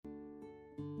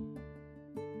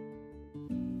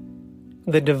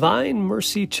The Divine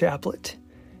Mercy Chaplet.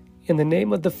 In the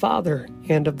name of the Father,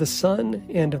 and of the Son,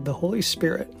 and of the Holy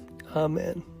Spirit.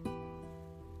 Amen.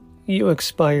 You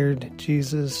expired,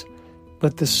 Jesus,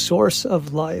 but the source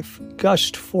of life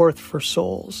gushed forth for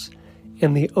souls,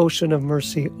 and the ocean of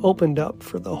mercy opened up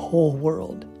for the whole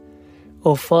world.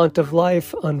 O font of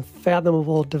life,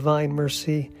 unfathomable divine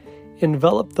mercy,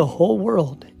 envelop the whole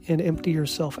world and empty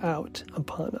yourself out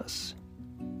upon us.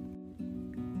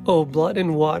 O blood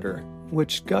and water,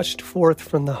 which gushed forth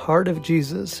from the heart of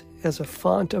Jesus as a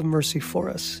font of mercy for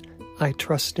us, I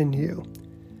trust in you.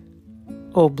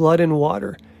 O blood and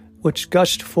water, which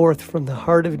gushed forth from the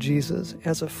heart of Jesus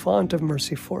as a font of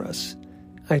mercy for us,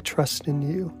 I trust in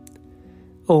you.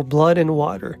 O blood and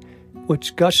water,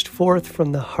 which gushed forth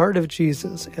from the heart of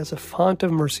Jesus as a font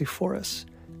of mercy for us,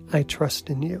 I trust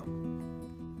in you.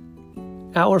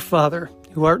 Our Father,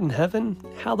 who art in heaven,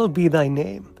 hallowed be thy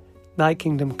name. Thy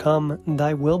kingdom come,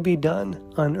 thy will be done,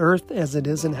 on earth as it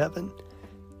is in heaven.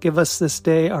 Give us this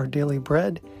day our daily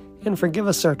bread, and forgive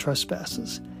us our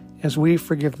trespasses, as we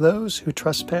forgive those who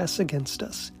trespass against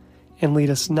us. And lead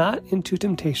us not into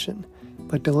temptation,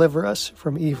 but deliver us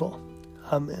from evil.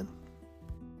 Amen.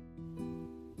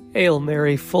 Hail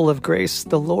Mary, full of grace,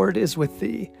 the Lord is with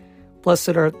thee.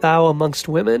 Blessed art thou amongst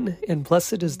women, and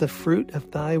blessed is the fruit of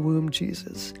thy womb,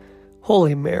 Jesus.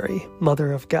 Holy Mary,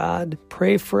 Mother of God,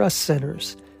 pray for us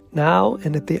sinners, now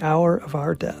and at the hour of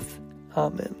our death.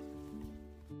 Amen.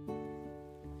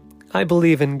 I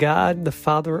believe in God, the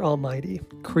Father Almighty,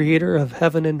 creator of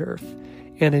heaven and earth,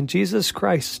 and in Jesus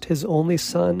Christ, his only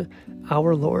Son,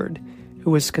 our Lord, who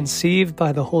was conceived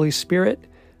by the Holy Spirit,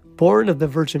 born of the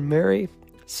Virgin Mary,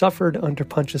 suffered under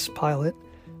Pontius Pilate,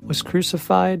 was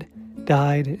crucified,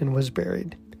 died, and was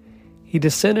buried. He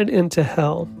descended into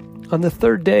hell. On the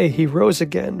third day he rose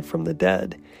again from the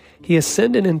dead. He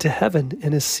ascended into heaven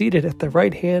and is seated at the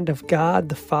right hand of God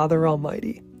the Father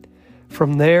Almighty.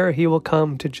 From there he will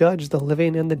come to judge the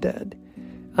living and the dead.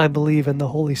 I believe in the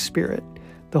Holy Spirit,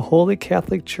 the Holy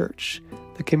Catholic Church,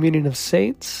 the communion of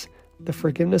saints, the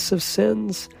forgiveness of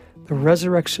sins, the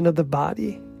resurrection of the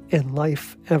body, and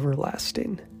life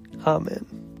everlasting. Amen.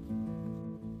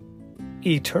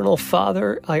 Eternal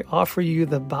Father, I offer you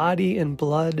the body and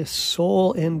blood,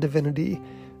 soul and divinity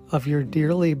of your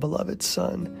dearly beloved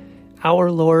Son, our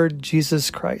Lord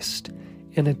Jesus Christ,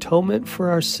 in atonement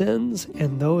for our sins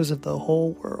and those of the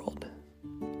whole world.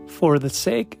 For the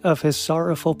sake of his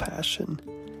sorrowful passion,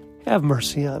 have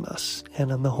mercy on us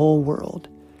and on the whole world.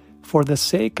 For the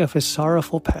sake of his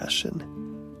sorrowful passion,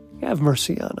 have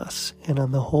mercy on us and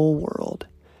on the whole world.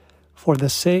 For the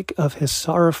sake of his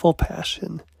sorrowful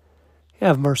passion,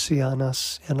 have mercy on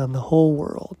us and on the whole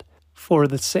world. For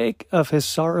the sake of his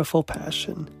sorrowful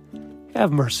passion,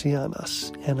 have mercy on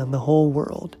us and on the whole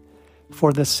world.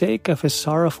 For the sake of his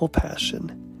sorrowful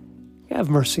passion, have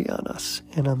mercy on us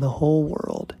and on the whole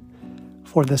world.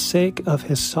 For the sake of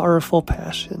his sorrowful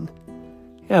passion,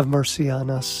 have mercy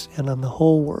on us and on the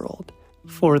whole world.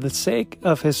 For the sake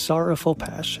of his sorrowful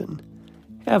passion,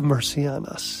 have mercy on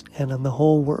us and on the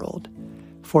whole world.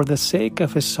 For the sake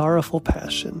of his sorrowful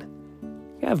passion,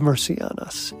 have mercy on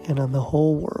us and on the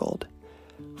whole world.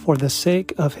 For the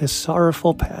sake of his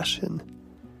sorrowful passion,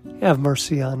 have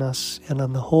mercy on us and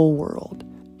on the whole world.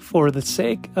 For the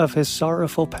sake of his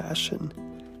sorrowful passion,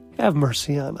 have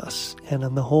mercy on us and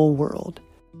on the whole world.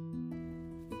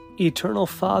 Eternal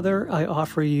Father, I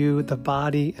offer you the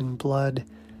body and blood,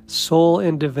 soul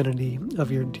and divinity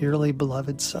of your dearly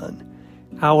beloved Son,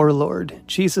 our Lord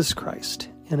Jesus Christ,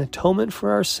 in atonement for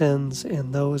our sins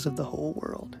and those of the whole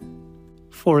world.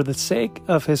 For the sake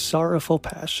of his sorrowful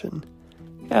passion,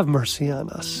 have mercy on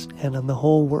us and on the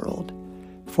whole world.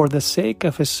 For the sake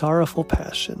of his sorrowful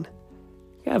passion,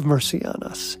 have mercy on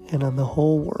us and on the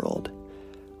whole world.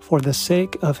 For the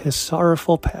sake of his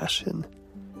sorrowful passion,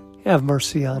 have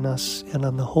mercy on us and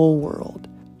on the whole world.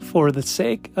 For the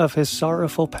sake of his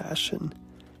sorrowful passion,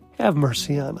 have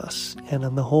mercy on us and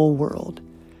on the whole world.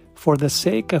 For the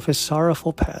sake of his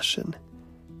sorrowful passion,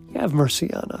 have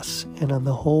mercy on us and on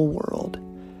the whole world.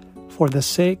 For the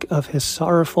sake of his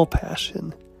sorrowful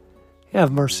passion,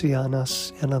 have mercy on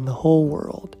us and on the whole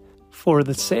world. For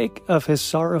the sake of his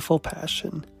sorrowful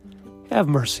passion, have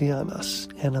mercy on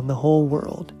us and on the whole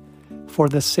world. For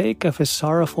the sake of his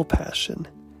sorrowful passion,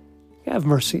 have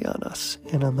mercy on us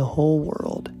and on the whole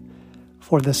world.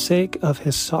 For the sake of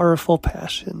his sorrowful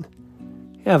passion,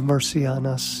 have mercy on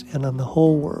us and on the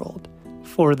whole world.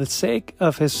 For the sake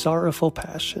of his sorrowful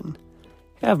passion,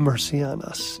 have mercy on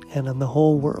us and on the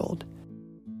whole world.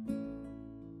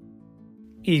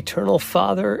 Eternal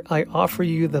Father, I offer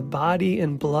you the body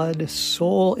and blood,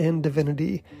 soul and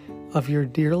divinity of your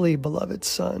dearly beloved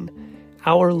Son,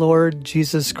 our Lord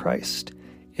Jesus Christ,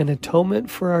 an atonement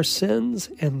for our sins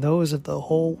and those of the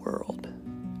whole world.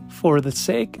 For the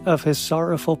sake of his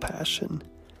sorrowful passion,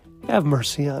 have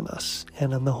mercy on us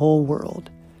and on the whole world.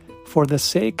 For the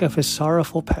sake of his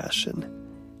sorrowful passion,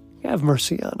 have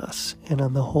mercy on us and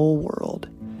on the whole world.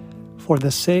 For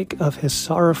the sake of his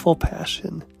sorrowful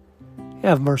passion,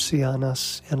 have mercy on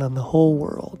us and on the whole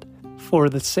world. For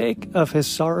the sake of his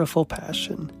sorrowful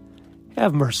passion,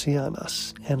 have mercy on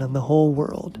us and on the whole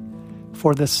world.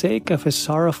 For the sake of his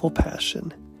sorrowful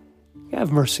passion,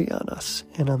 have mercy on us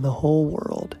and on the whole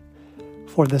world.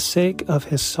 For the sake of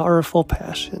his sorrowful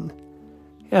passion,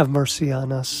 have mercy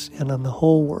on us and on the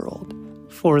whole world.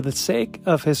 For the sake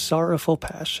of his sorrowful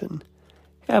passion,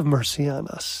 have mercy on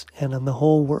us and on the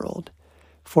whole world.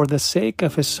 For the sake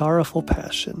of his sorrowful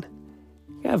passion,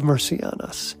 have mercy on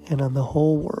us and on the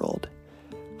whole world.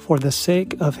 For the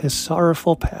sake of his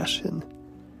sorrowful passion,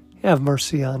 have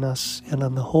mercy on us and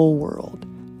on the whole world.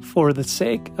 For the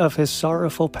sake of his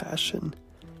sorrowful passion,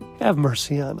 have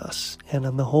mercy on us and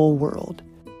on the whole world.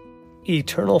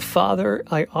 Eternal Father,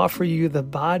 I offer you the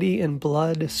body and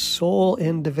blood, soul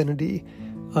and divinity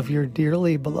of your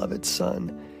dearly beloved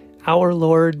Son, our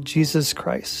Lord Jesus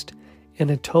Christ,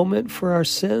 an atonement for our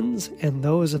sins and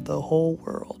those of the whole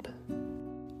world.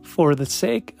 For the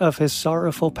sake of his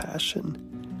sorrowful passion,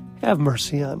 have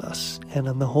mercy on us and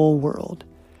on the whole world.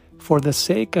 For the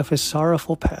sake of his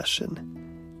sorrowful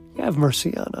passion, have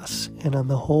mercy on us and on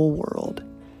the whole world.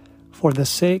 For the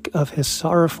sake of his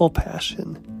sorrowful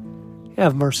passion,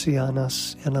 have mercy on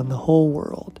us and on the whole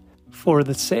world. For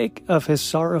the sake of his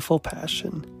sorrowful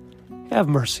passion, have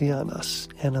mercy on us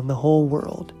and on the whole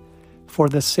world. For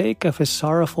the sake of his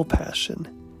sorrowful passion,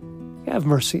 have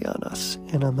mercy on us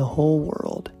and on the whole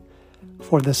world.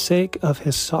 For the sake of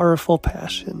his sorrowful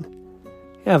passion,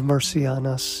 have mercy on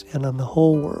us and on the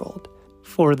whole world.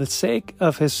 For the sake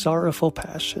of his sorrowful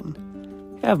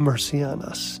passion, have mercy on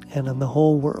us and on the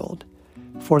whole world.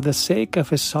 For the sake of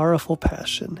his sorrowful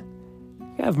passion,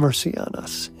 have mercy on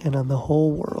us and on the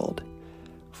whole world.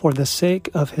 For the sake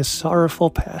of his sorrowful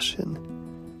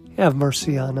passion, have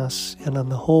mercy on us and on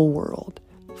the whole world.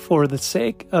 For the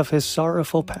sake of his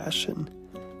sorrowful passion,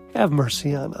 have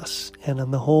mercy on us and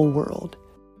on the whole world.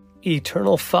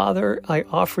 Eternal Father, I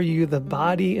offer you the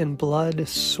body and blood,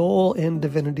 soul and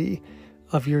divinity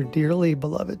of your dearly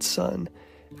beloved Son,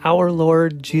 our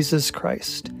Lord Jesus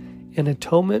Christ, an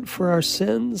atonement for our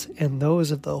sins and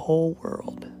those of the whole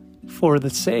world. For the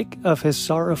sake of his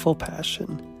sorrowful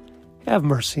passion, have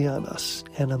mercy on us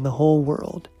and on the whole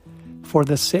world. For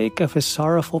the sake of his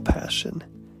sorrowful passion,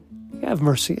 have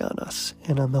mercy on us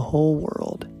and on the whole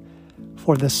world.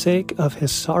 For the sake of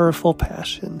his sorrowful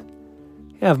passion,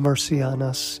 have mercy on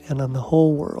us and on the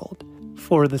whole world.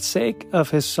 For the sake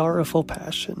of his sorrowful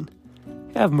passion,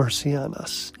 have mercy on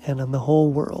us and on the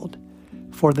whole world.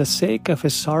 For the sake of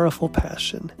his sorrowful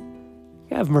passion,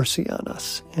 have mercy on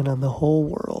us and on the whole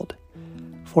world.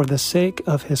 For the sake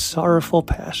of his sorrowful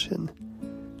passion,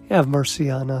 have mercy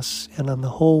on us and on the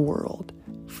whole world.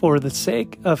 For the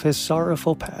sake of his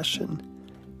sorrowful passion,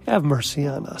 have mercy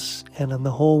on us and on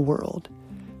the whole world.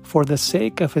 For the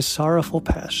sake of his sorrowful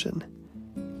passion,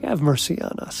 have mercy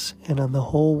on us and on the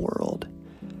whole world.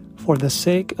 For the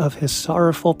sake of his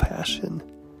sorrowful passion,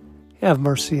 have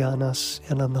mercy on us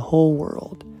and on the whole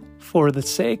world. For the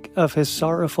sake of his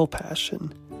sorrowful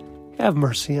passion, have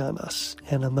mercy on us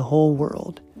and on the whole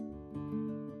world.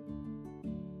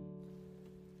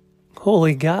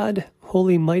 Holy God,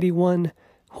 Holy Mighty One,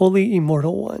 Holy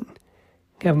Immortal One,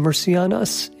 have mercy on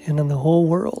us and on the whole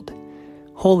world.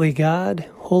 Holy God,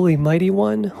 Holy Mighty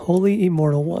One, Holy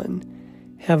Immortal One,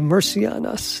 have mercy on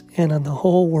us and on the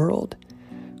whole world.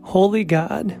 Holy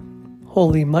God,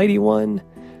 Holy Mighty One,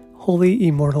 Holy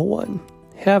Immortal One,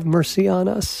 have mercy on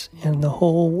us and the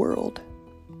whole world.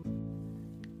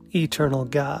 Eternal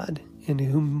God, in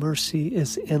whom mercy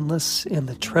is endless and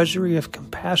the treasury of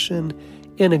compassion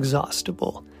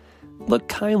inexhaustible, look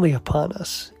kindly upon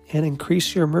us and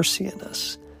increase your mercy in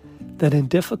us, that in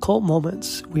difficult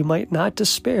moments we might not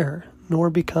despair nor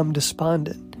become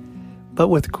despondent, but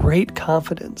with great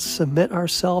confidence submit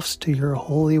ourselves to your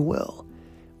holy will,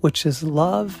 which is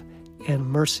love and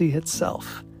mercy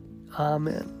itself.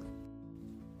 Amen.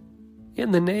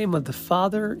 In the name of the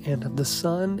Father, and of the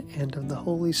Son, and of the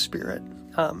Holy Spirit.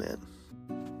 Amen.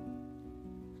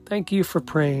 Thank you for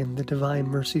praying the Divine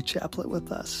Mercy Chaplet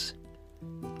with us.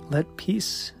 Let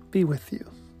peace be with you.